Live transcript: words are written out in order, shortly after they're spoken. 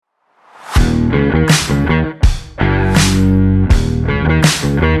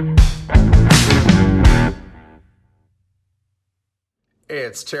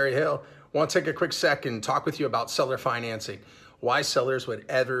it's Terry Hill. Want to take a quick second and talk with you about seller financing. Why sellers would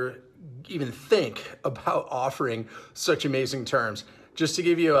ever even think about offering such amazing terms. Just to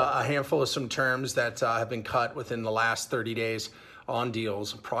give you a handful of some terms that have been cut within the last 30 days on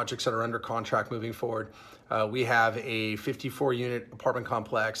deals, projects that are under contract moving forward. We have a 54 unit apartment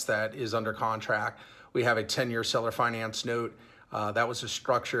complex that is under contract. We have a 10-year seller finance note. That was a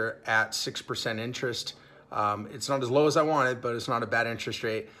structure at 6% interest. It's not as low as I wanted, but it's not a bad interest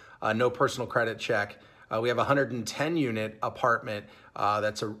rate. No personal credit check. We have a 110 unit apartment.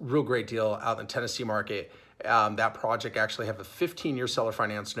 That's a real great deal out in the Tennessee market. That project actually have a 15-year seller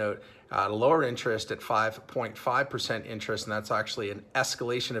finance note at a lower interest at 5.5% interest, and that's actually an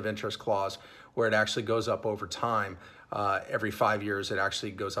escalation of interest clause where it actually goes up over time. Every 5 years, it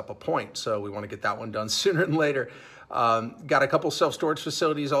actually goes up a point. So we want to get that one done sooner than later. Got a couple self-storage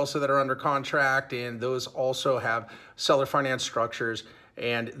facilities also that are under contract, and those also have seller finance structures.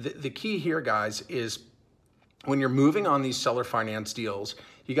 And the key here, guys, is when you're moving on these seller finance deals,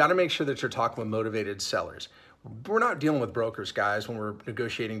 you got to make sure that you're talking with motivated sellers. We're not dealing with brokers, guys, when we're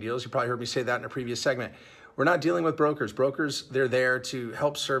negotiating deals. You probably heard me say that in a previous segment. We're not dealing with brokers. Brokers, they're there to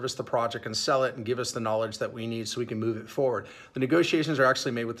help service the project and sell it and give us the knowledge that we need so we can move it forward. The negotiations are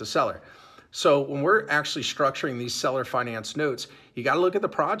actually made with the seller. So when we're actually structuring these seller finance notes, you got to look at the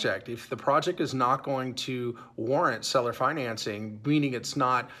project. If the project is not going to warrant seller financing, meaning it's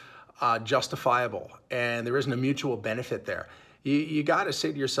not justifiable and there isn't a mutual benefit there, you got to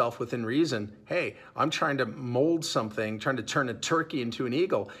say to yourself within reason, hey, I'm trying to mold something, trying to turn a turkey into an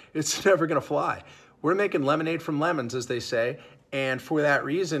eagle. It's never going to fly. We're making lemonade from lemons, as they say. And for that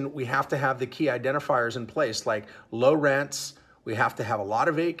reason, we have to have the key identifiers in place, like low rents. We have to have a lot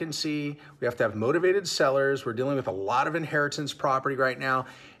of vacancy. We have to have motivated sellers. We're dealing with a lot of inheritance property right now.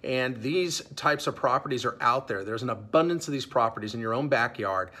 And these types of properties are out there. There's an abundance of these properties in your own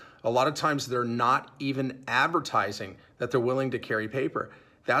backyard. A lot of times they're not even advertising that they're willing to carry paper.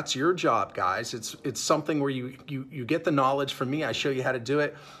 That's your job, guys. It's something where you get the knowledge from me. I show you how to do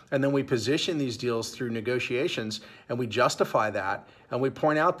it. And then we position these deals through negotiations and we justify that. And we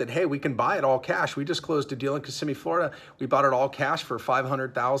point out that, hey, we can buy it all cash. We just closed a deal in Kissimmee, Florida. We bought it all cash for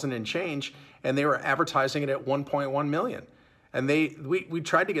 $500,000 and change. And they were advertising it at $1.1 million. And we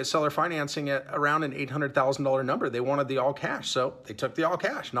tried to get seller financing at around an $800,000 number. They wanted the all cash. So they took the all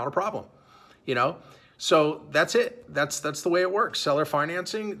cash, not a problem, you know? So that's it. That's the way it works. Seller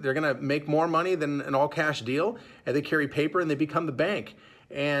financing, they're going to make more money than an all cash deal, and they carry paper and they become the bank.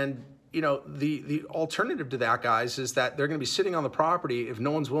 And you know, the alternative to that, guys, is that they're going to be sitting on the property if no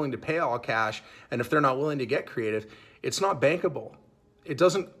one's willing to pay all cash, and if they're not willing to get creative, it's not bankable. It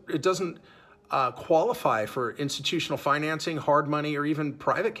doesn't qualify for institutional financing, hard money, or even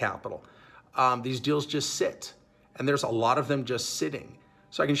private capital. These deals just sit, and there's a lot of them just sitting.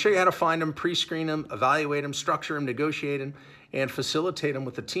 So I can show you how to find them, pre-screen them, evaluate them, structure them, negotiate them, and facilitate them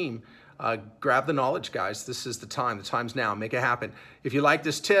with the team. Grab the knowledge, guys. This is the time. The time's now. Make it happen. If you like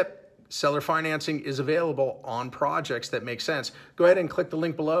this tip, seller financing is available on projects that make sense. Go ahead and click the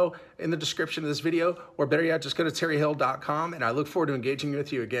link below in the description of this video, or better yet, just go to terryhill.com, and I look forward to engaging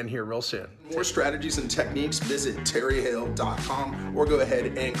with you again here real soon. For more strategies and techniques, visit terryhill.com, or go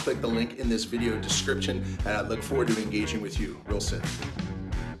ahead and click the link in this video description, and I look forward to engaging with you real soon.